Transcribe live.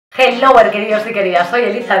Hello queridos y queridas, soy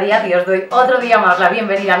Eliza Díaz y os doy otro día más la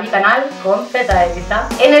bienvenida a mi canal con Z de Eliza.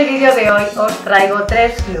 En el vídeo de hoy os traigo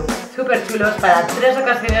 3 looks súper chulos para 3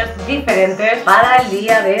 ocasiones diferentes para el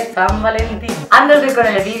día de San Valentín. Antes de ir con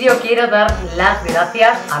el vídeo quiero dar las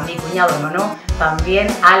gracias a mi cuñado Nono, también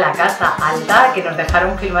a la Casa Alta que nos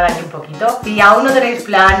dejaron filmar aquí un poquito. Si aún no tenéis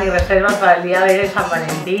plan ni reservas para el día de San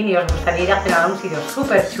Valentín y os gustaría ir a cenar a un sitio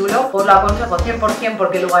súper chulo, os lo aconsejo 100%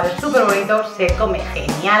 porque el lugar es súper bonito, se come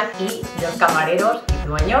genial y los camareros y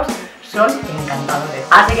dueños son encantadores.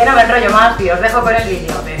 Así que no me enrollo más y os dejo con el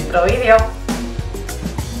vídeo. Dentro vídeo.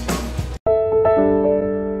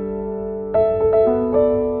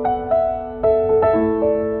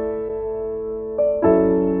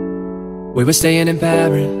 We were staying in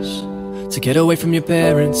Paris to get away from your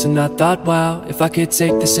parents, and I thought, wow, if I could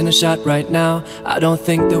take this in a shot right now, I don't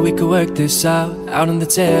think that we could work this out on the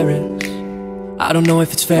terrace. I don't know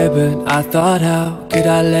if it's fair, but I thought, how could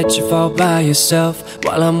I let you fall by yourself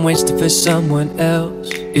while I'm wasting for someone else?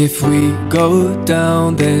 If we go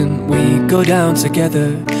down, then we go down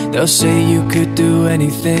together. They'll say you could do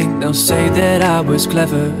anything, they'll say that I was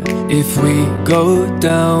clever. If we go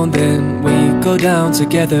down, then we go down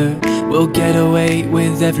together. We'll get away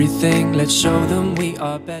with everything, let's show them we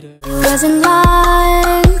are better. Wasn't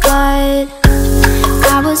lying, but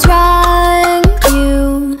I was wrong.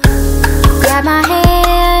 You grabbed my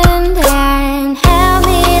hand and held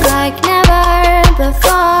me like never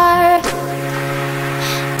before.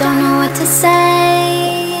 Don't know what to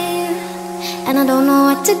say, and I don't know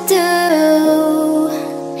what to do.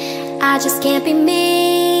 I just can't be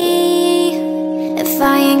me if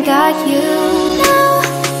I ain't got you. No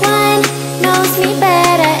one knows me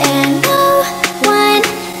better, and no one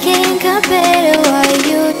can compare to what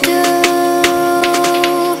you do,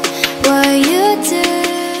 what you do.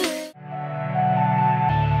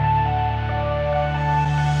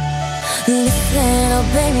 Listen, oh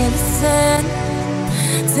baby, listen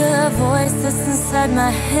to the voice that's inside my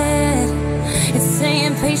head. It's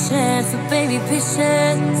saying patience, but baby,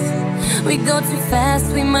 patience. We go too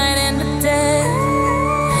fast, we might end up dead.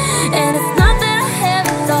 And it's not that I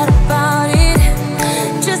haven't thought about it,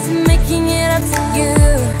 just making it up to you.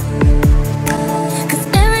 Cause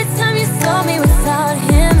every time you saw me without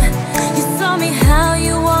him, you saw me how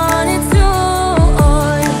you wanted to.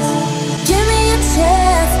 Give me a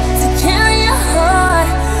chance to carry your heart,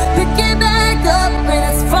 pick it back up when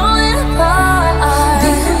it's falling apart.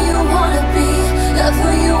 Be who you wanna be, love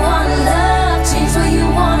who you wanna love, change who you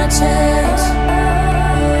wanna change.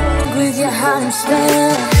 With your heart and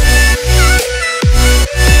spell.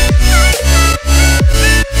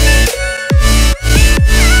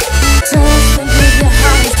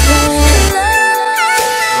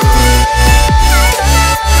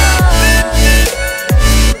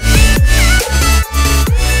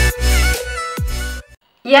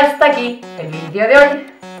 Y hasta aquí el vídeo de hoy.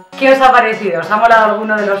 ¿Qué os ha parecido? ¿Os ha molado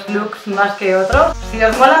alguno de los looks más que otros? Si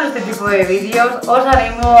os molan este tipo de vídeos, os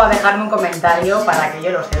animo a dejarme un comentario para que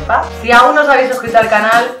yo lo sepa. Si aún no os habéis suscrito al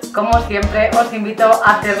canal, como siempre, os invito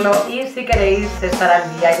a hacerlo y si queréis estar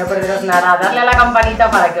al día y no perderos nada, darle a la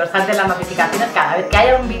campanita para que os salten las notificaciones cada vez que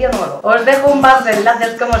haya un vídeo nuevo. Os dejo un par de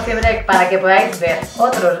enlaces como siempre para que podáis ver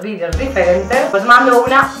otros vídeos diferentes. Os mando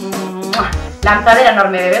una lanzadera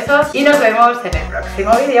enorme de besos y nos vemos en el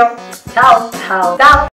próximo vídeo. Chao, chao, chao.